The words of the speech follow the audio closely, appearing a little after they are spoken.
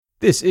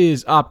This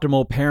is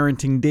Optimal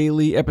Parenting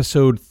Daily,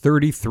 episode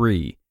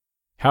 33,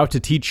 How to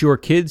Teach Your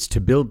Kids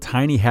to Build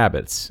Tiny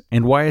Habits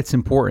and Why It's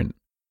Important,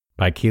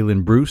 by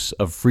Kalen Bruce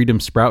of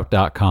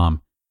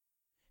freedomsprout.com.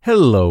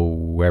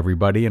 Hello,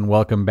 everybody, and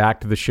welcome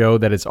back to the show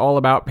that is all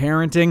about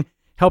parenting,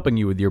 helping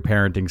you with your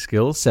parenting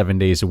skills 7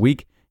 days a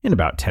week in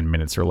about 10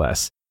 minutes or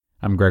less.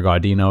 I'm Greg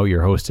Audino,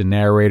 your host and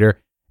narrator,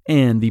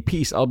 and the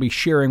piece I'll be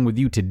sharing with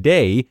you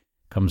today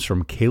comes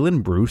from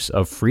Kalen Bruce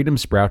of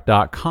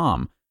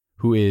freedomsprout.com,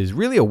 who is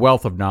really a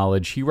wealth of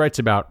knowledge. He writes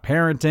about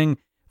parenting,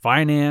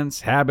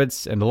 finance,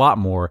 habits, and a lot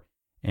more.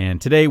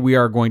 And today we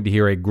are going to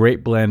hear a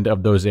great blend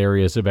of those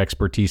areas of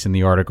expertise in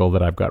the article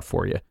that I've got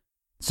for you.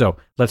 So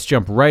let's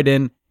jump right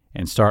in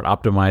and start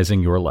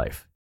optimizing your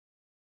life.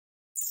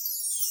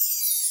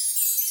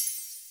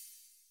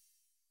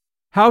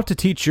 How to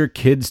Teach Your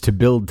Kids to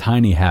Build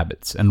Tiny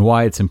Habits and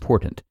Why It's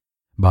Important,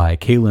 by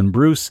Kalen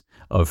Bruce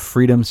of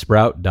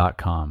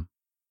freedomsprout.com.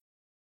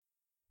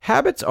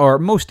 Habits are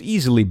most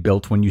easily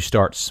built when you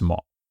start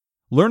small.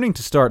 Learning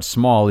to start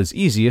small is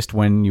easiest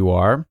when you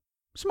are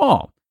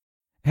small.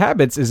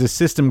 Habits is a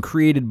system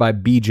created by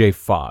B.J.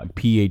 Fogg,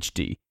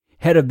 Ph.D.,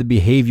 head of the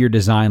Behavior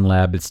Design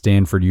Lab at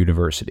Stanford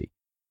University.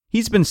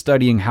 He's been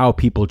studying how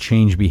people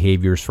change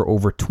behaviors for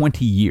over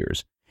 20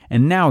 years,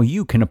 and now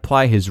you can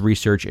apply his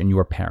research in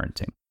your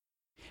parenting.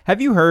 Have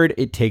you heard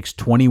it takes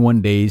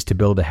 21 days to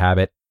build a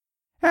habit?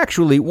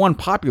 Actually, one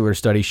popular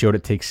study showed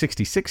it takes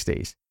 66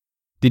 days.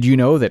 Did you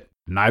know that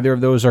neither of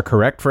those are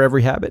correct for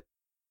every habit?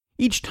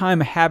 Each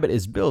time a habit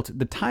is built,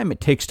 the time it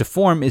takes to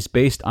form is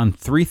based on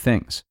three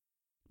things.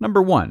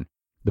 Number 1,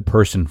 the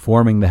person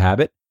forming the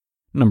habit.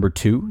 Number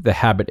 2, the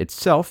habit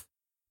itself.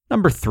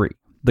 Number 3,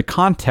 the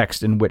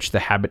context in which the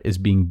habit is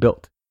being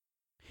built.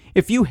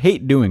 If you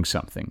hate doing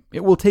something,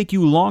 it will take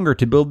you longer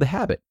to build the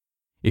habit.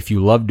 If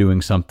you love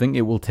doing something,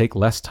 it will take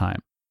less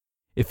time.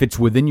 If it's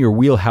within your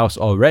wheelhouse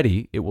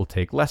already, it will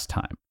take less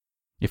time.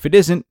 If it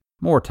isn't,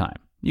 more time.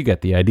 You get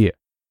the idea.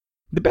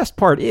 The best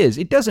part is,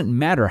 it doesn't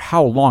matter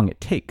how long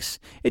it takes.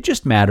 It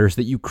just matters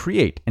that you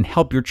create and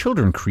help your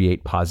children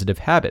create positive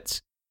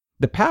habits.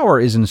 The power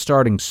is in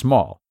starting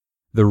small.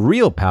 The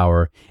real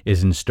power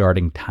is in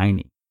starting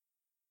tiny.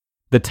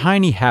 The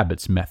Tiny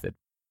Habits Method.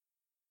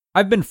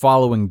 I've been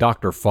following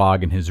Dr.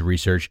 Fogg and his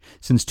research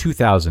since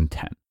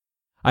 2010.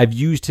 I've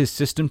used his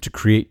system to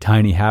create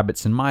tiny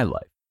habits in my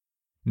life.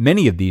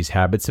 Many of these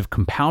habits have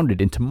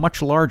compounded into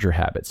much larger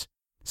habits.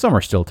 Some are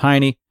still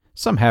tiny.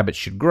 Some habits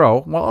should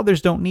grow, while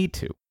others don't need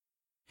to.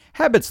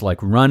 Habits like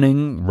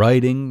running,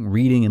 writing,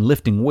 reading, and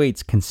lifting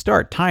weights can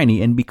start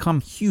tiny and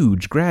become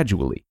huge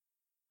gradually.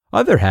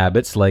 Other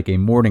habits, like a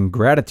morning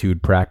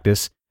gratitude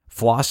practice,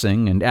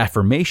 flossing, and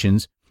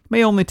affirmations,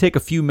 may only take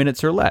a few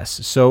minutes or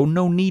less, so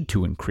no need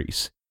to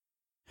increase.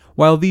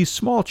 While these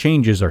small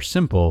changes are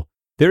simple,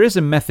 there is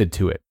a method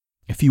to it.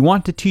 If you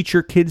want to teach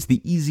your kids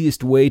the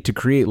easiest way to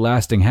create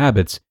lasting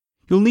habits,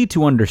 you'll need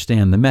to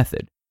understand the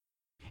method.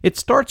 It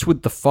starts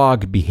with the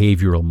Fogg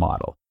behavioral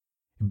model.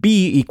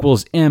 B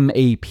equals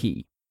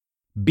MAP.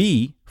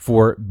 B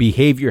for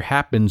behavior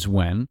happens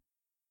when,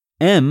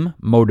 M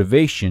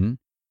motivation,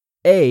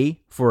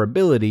 A for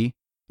ability,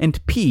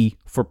 and P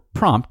for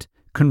prompt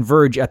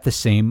converge at the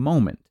same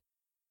moment.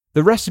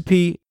 The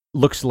recipe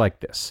looks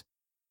like this.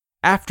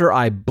 After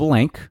I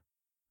blank,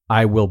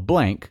 I will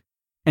blank,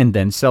 and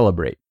then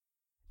celebrate.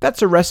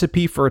 That's a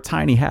recipe for a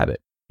tiny habit.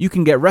 You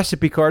can get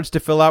recipe cards to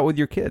fill out with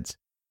your kids.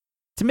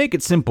 To make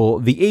it simple,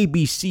 the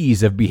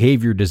ABCs of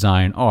behavior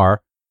design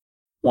are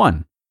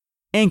 1.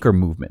 Anchor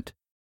movement.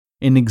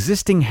 An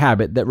existing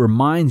habit that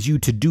reminds you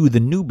to do the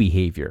new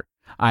behavior,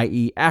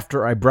 i.e.,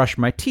 after I brush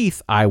my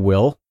teeth, I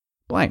will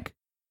blank.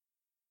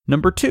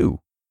 Number 2.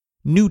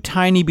 New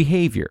tiny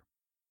behavior.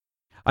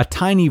 A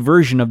tiny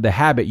version of the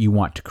habit you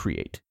want to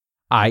create,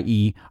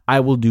 i.e., I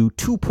will do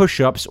 2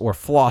 push-ups or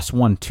floss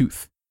 1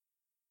 tooth.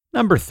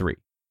 Number 3.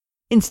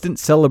 Instant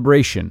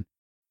celebration.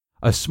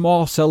 A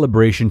small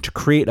celebration to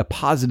create a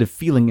positive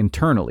feeling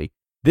internally.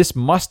 This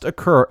must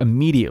occur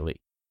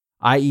immediately,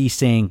 i.e.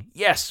 saying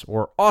yes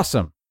or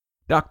awesome.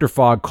 Dr.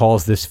 Fogg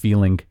calls this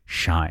feeling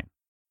shine.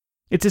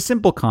 It's a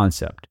simple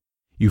concept.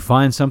 You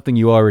find something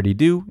you already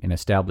do, an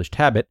established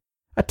habit,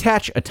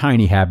 attach a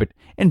tiny habit,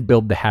 and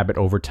build the habit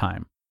over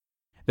time.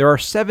 There are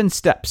 7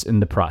 steps in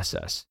the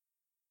process.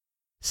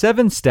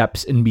 7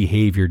 steps in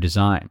behavior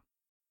design.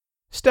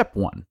 Step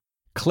 1.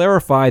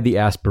 Clarify the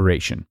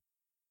aspiration.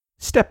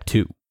 Step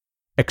 2.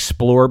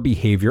 Explore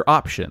behavior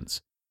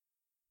options.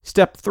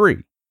 Step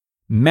 3.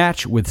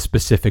 Match with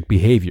specific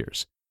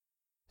behaviors.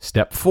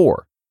 Step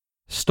 4.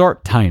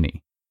 Start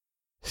tiny.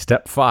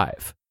 Step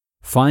 5.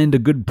 Find a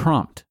good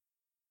prompt.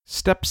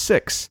 Step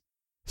 6.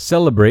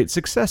 Celebrate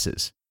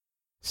successes.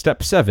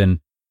 Step 7.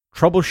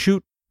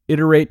 Troubleshoot,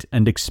 iterate,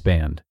 and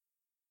expand.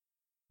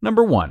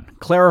 Number 1.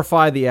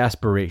 Clarify the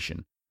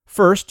aspiration.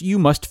 First, you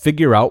must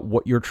figure out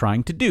what you're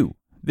trying to do.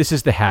 This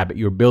is the habit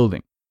you're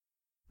building.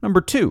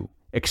 Number 2.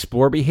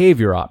 Explore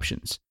behavior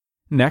options.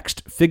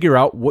 Next, figure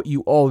out what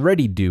you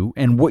already do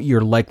and what you're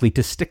likely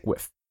to stick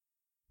with.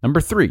 Number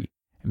 3.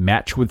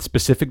 Match with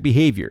specific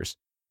behaviors.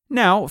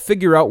 Now,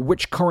 figure out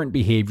which current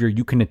behavior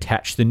you can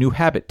attach the new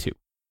habit to.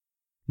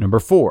 Number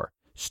 4,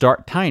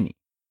 start tiny.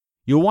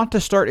 You'll want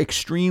to start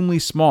extremely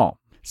small,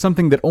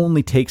 something that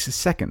only takes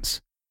seconds.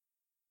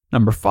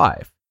 Number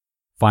 5,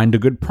 find a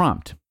good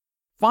prompt.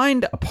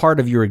 Find a part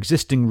of your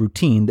existing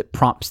routine that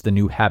prompts the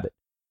new habit.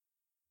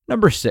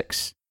 Number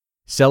 6,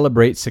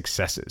 celebrate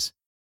successes.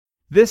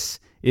 This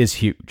is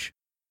huge.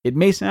 It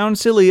may sound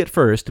silly at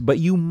first, but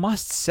you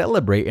must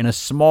celebrate in a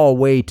small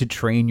way to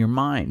train your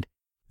mind.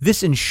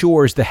 This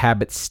ensures the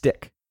habits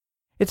stick.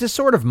 It's a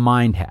sort of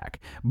mind hack,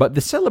 but the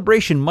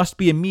celebration must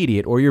be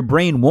immediate or your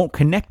brain won't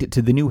connect it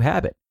to the new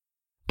habit.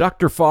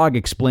 Dr. Fogg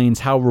explains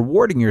how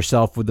rewarding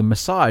yourself with a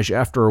massage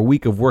after a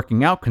week of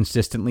working out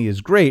consistently is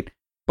great,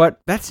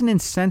 but that's an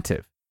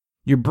incentive.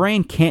 Your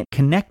brain can't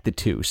connect the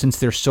two since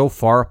they're so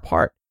far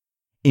apart.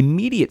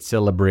 Immediate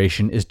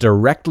celebration is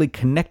directly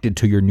connected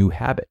to your new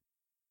habit.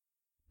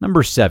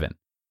 Number 7,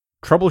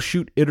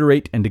 troubleshoot,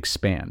 iterate, and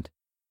expand.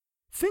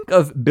 Think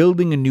of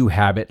building a new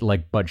habit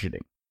like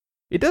budgeting.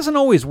 It doesn't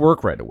always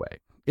work right away.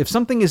 If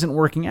something isn't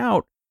working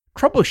out,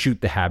 troubleshoot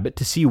the habit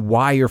to see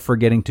why you're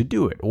forgetting to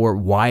do it or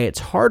why it's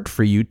hard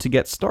for you to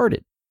get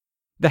started.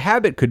 The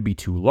habit could be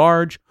too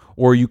large,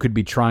 or you could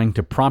be trying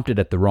to prompt it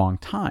at the wrong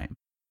time.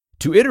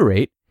 To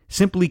iterate,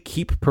 simply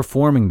keep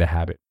performing the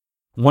habit.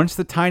 Once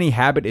the tiny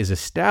habit is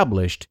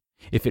established,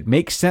 if it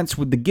makes sense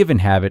with the given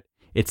habit,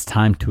 it's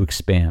time to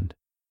expand.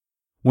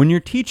 When you're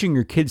teaching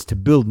your kids to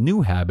build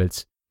new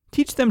habits,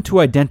 teach them to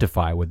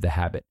identify with the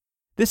habit.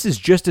 This is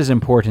just as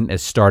important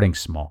as starting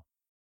small.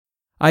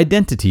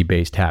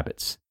 Identity-based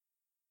habits.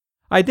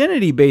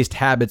 Identity-based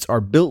habits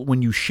are built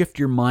when you shift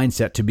your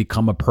mindset to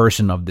become a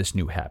person of this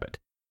new habit.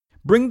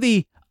 Bring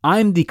the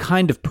 "I'm the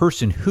kind of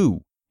person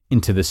who"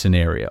 into the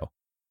scenario.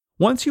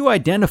 Once you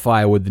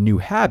identify with the new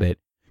habit,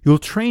 you'll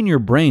train your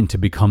brain to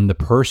become the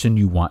person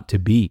you want to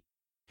be.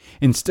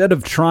 Instead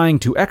of trying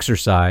to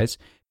exercise,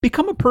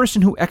 become a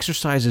person who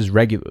exercises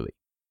regularly.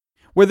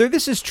 Whether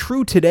this is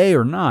true today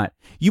or not,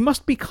 you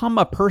must become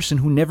a person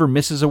who never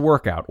misses a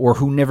workout or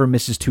who never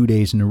misses 2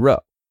 days in a row.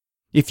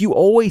 If you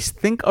always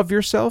think of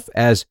yourself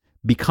as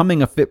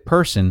becoming a fit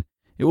person,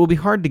 it will be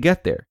hard to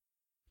get there.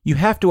 You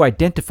have to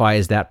identify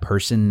as that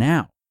person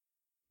now.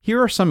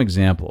 Here are some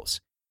examples.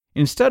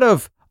 Instead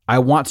of "I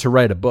want to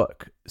write a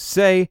book,"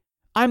 say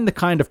 "I'm the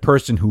kind of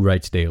person who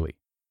writes daily."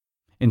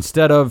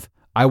 Instead of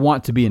 "I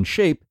want to be in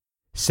shape,"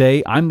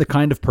 say "I'm the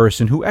kind of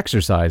person who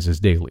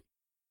exercises daily."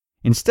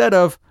 Instead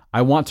of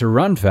 "I want to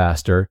run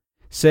faster,"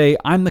 say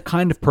 "I'm the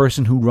kind of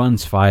person who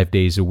runs 5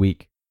 days a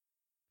week."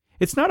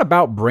 It's not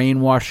about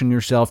brainwashing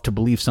yourself to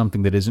believe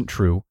something that isn't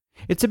true.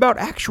 It's about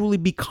actually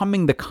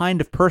becoming the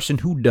kind of person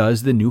who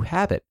does the new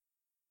habit.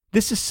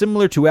 This is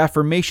similar to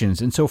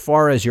affirmations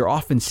insofar as you're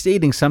often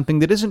stating something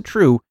that isn't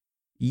true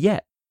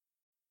yet.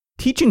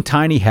 Teaching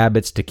tiny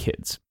habits to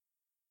kids.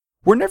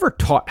 We're never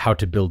taught how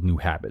to build new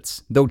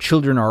habits, though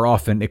children are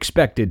often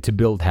expected to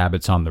build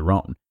habits on their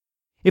own.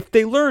 If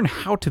they learn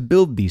how to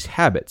build these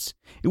habits,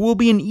 it will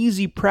be an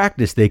easy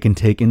practice they can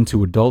take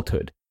into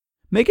adulthood.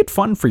 Make it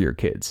fun for your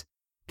kids.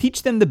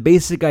 Teach them the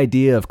basic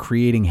idea of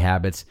creating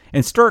habits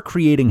and start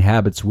creating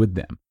habits with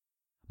them.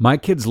 My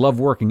kids love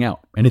working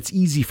out, and it's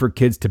easy for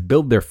kids to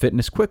build their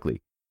fitness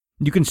quickly.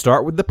 You can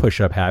start with the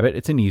push-up habit,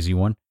 it's an easy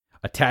one.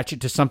 Attach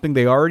it to something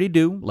they already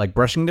do, like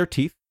brushing their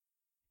teeth.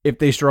 If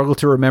they struggle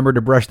to remember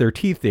to brush their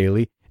teeth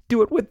daily,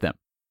 do it with them.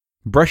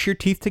 Brush your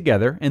teeth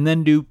together and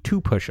then do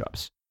 2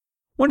 push-ups.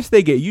 Once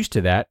they get used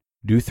to that,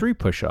 do 3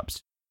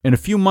 push-ups. In a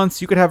few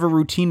months, you could have a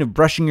routine of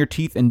brushing your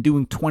teeth and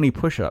doing 20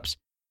 push-ups.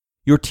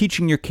 You're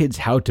teaching your kids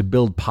how to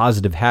build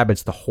positive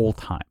habits the whole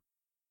time.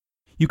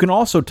 You can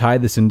also tie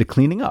this into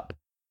cleaning up.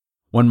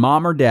 When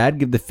mom or dad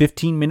give the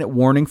 15-minute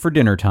warning for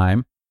dinner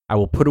time, I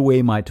will put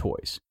away my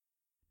toys.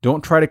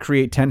 Don't try to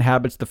create 10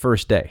 habits the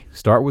first day.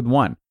 Start with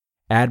 1.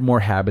 Add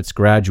more habits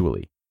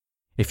gradually.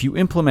 If you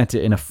implement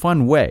it in a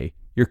fun way,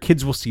 your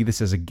kids will see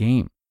this as a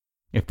game.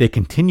 If they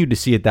continue to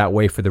see it that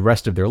way for the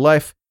rest of their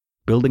life,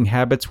 building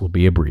habits will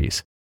be a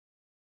breeze.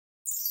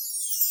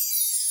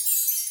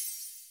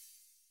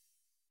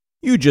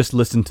 You just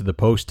listened to the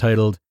post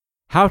titled,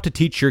 "How to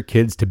Teach Your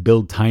Kids to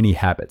Build Tiny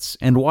Habits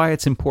and Why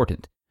It's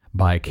Important,"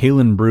 by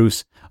Kalen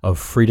Bruce of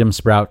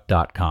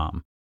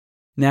freedomsprout.com.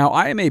 Now,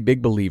 I am a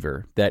big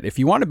believer that if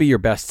you want to be your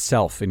best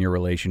self in your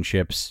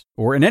relationships,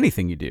 or in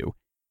anything you do,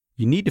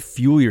 you need to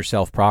fuel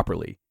yourself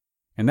properly.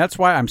 And that's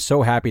why I'm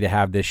so happy to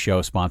have this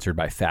show sponsored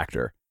by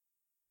Factor.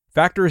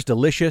 Factor is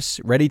delicious,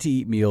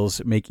 ready-to-eat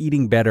meals make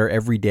eating better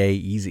every day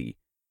easy.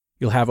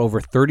 You'll have over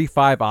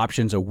 35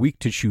 options a week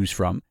to choose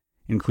from,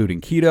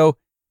 including keto,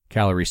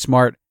 calorie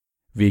smart,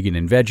 vegan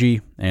and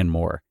veggie, and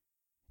more.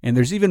 And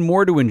there's even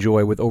more to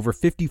enjoy with over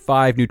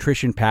 55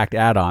 nutrition-packed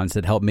add-ons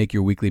that help make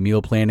your weekly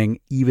meal planning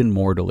even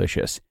more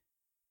delicious.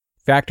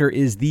 Factor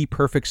is the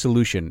perfect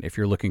solution if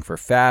you're looking for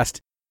fast,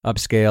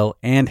 upscale,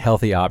 and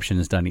healthy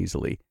options done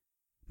easily.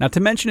 Not to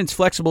mention it's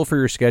flexible for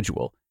your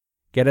schedule.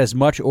 Get as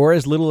much or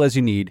as little as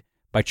you need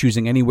by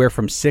choosing anywhere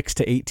from 6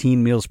 to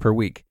 18 meals per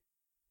week.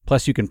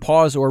 Plus, you can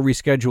pause or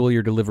reschedule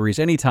your deliveries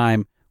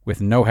anytime with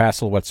no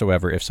hassle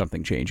whatsoever if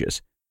something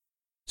changes.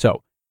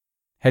 So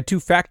head to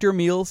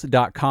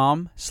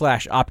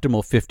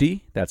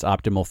factormeals.com/optimal50, that's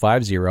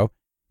optimal50,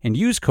 and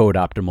use code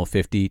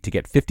optimal50 to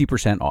get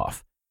 50%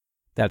 off.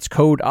 That's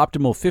code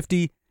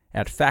optimal50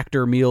 at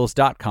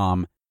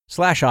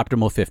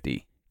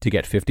factormeals.com/optimal50 to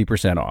get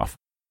 50% off.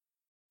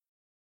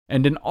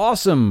 And an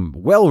awesome,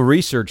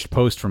 well-researched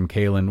post from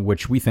Kalen,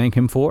 which we thank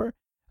him for.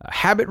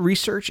 Habit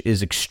research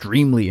is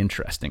extremely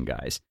interesting,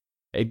 guys.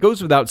 It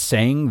goes without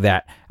saying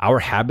that our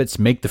habits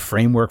make the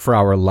framework for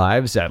our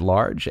lives at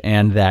large,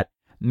 and that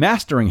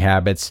mastering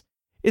habits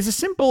is a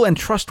simple and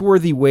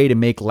trustworthy way to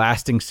make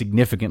lasting,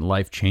 significant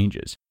life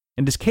changes.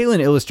 And as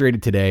Kalen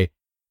illustrated today,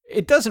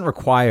 it doesn't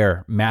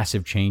require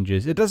massive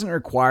changes. It doesn't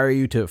require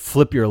you to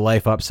flip your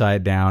life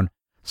upside down.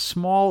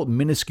 Small,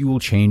 minuscule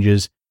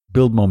changes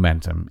build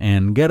momentum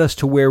and get us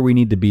to where we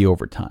need to be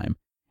over time.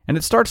 And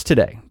it starts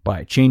today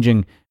by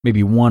changing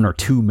maybe 1 or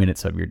 2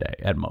 minutes of your day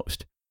at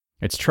most.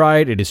 It's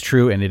tried, it is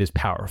true, and it is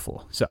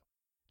powerful. So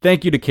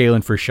thank you to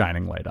Kalen for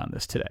shining light on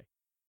this today.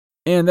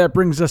 And that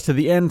brings us to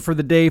the end for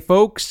the day,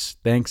 folks.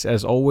 Thanks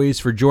as always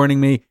for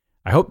joining me.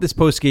 I hope this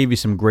post gave you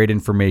some great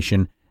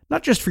information,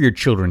 not just for your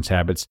children's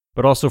habits,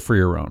 but also for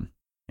your own.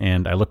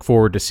 And I look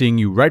forward to seeing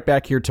you right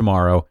back here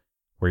tomorrow,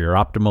 where your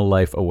optimal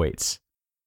life awaits.